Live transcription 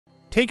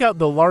Take out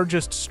the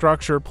largest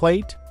structure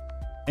plate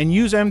and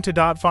use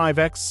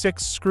M2.5x6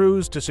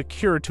 screws to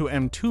secure to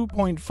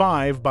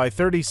M2.5 by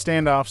 30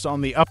 standoffs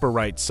on the upper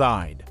right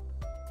side.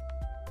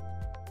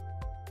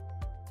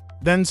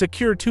 Then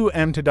secure two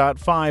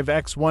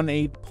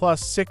M2.5x18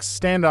 plus 6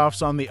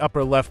 standoffs on the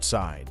upper left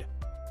side.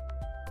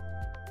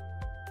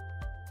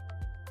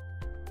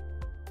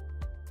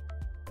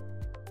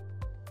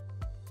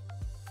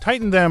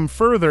 Tighten them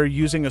further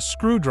using a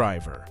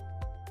screwdriver.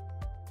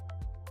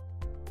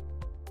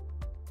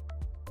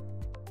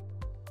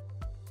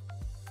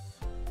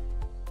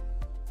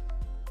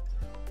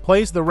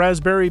 Place the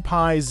Raspberry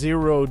Pi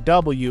Zero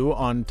W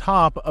on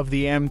top of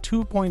the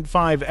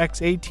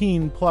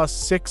M2.5x18 plus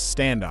 6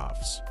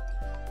 standoffs,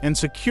 and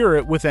secure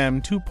it with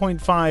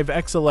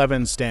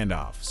M2.5x11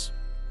 standoffs.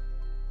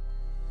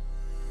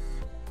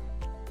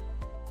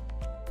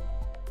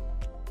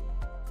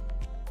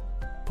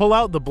 Pull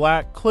out the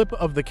black clip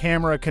of the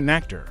camera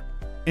connector.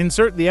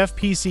 Insert the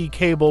FPC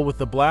cable with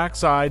the black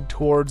side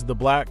towards the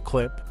black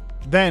clip,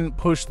 then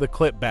push the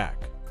clip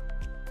back.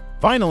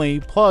 Finally,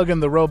 plug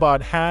in the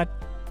robot hat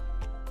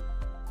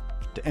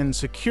and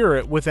secure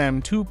it with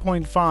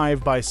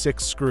M2.5 by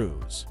 6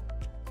 screws.